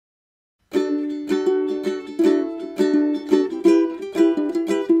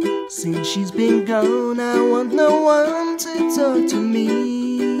Since she's been gone, I want no one to talk to me.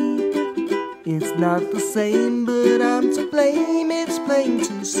 It's not the same, but I'm to blame, it's plain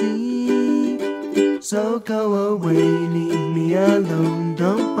to see. So go away, leave me alone,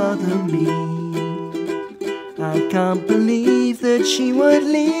 don't bother me. I can't believe that she would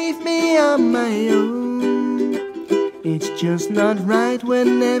leave me on my own. It's just not right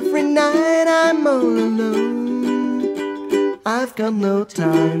when every night I'm all alone. I've got no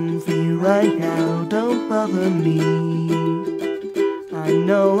time for you right now, don't bother me. I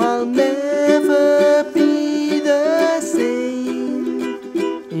know I'll never be the same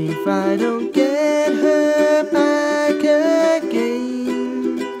if I don't get her back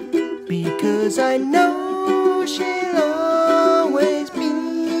again, because I know she'll always be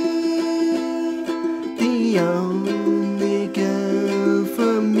the only girl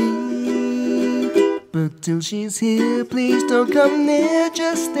for me. But till she's here, please don't come near,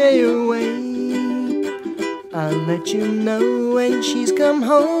 just stay away. I'll let you know when she's come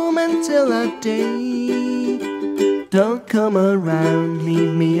home until that day. Don't come around,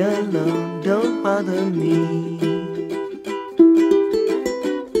 leave me alone, don't bother me.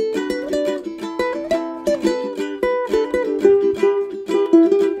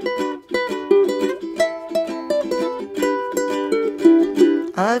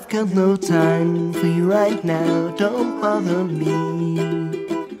 I've got no time for you right now, don't bother me.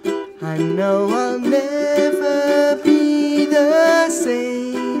 I know I'll never be the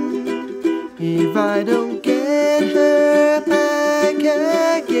same if I don't get her back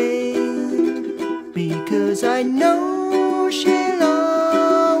again, because I know she'll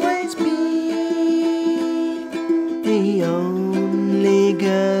always be the only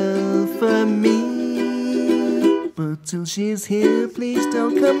girl for me. But till she's here, please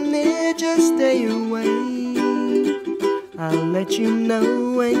don't come near, just stay away. I'll let you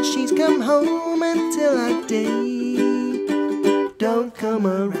know when she's come home until that day. Don't come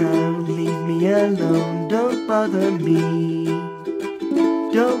around, leave me alone, don't bother me.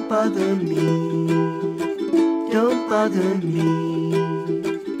 Don't bother me. Don't bother me.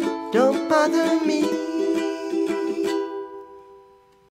 Don't bother me.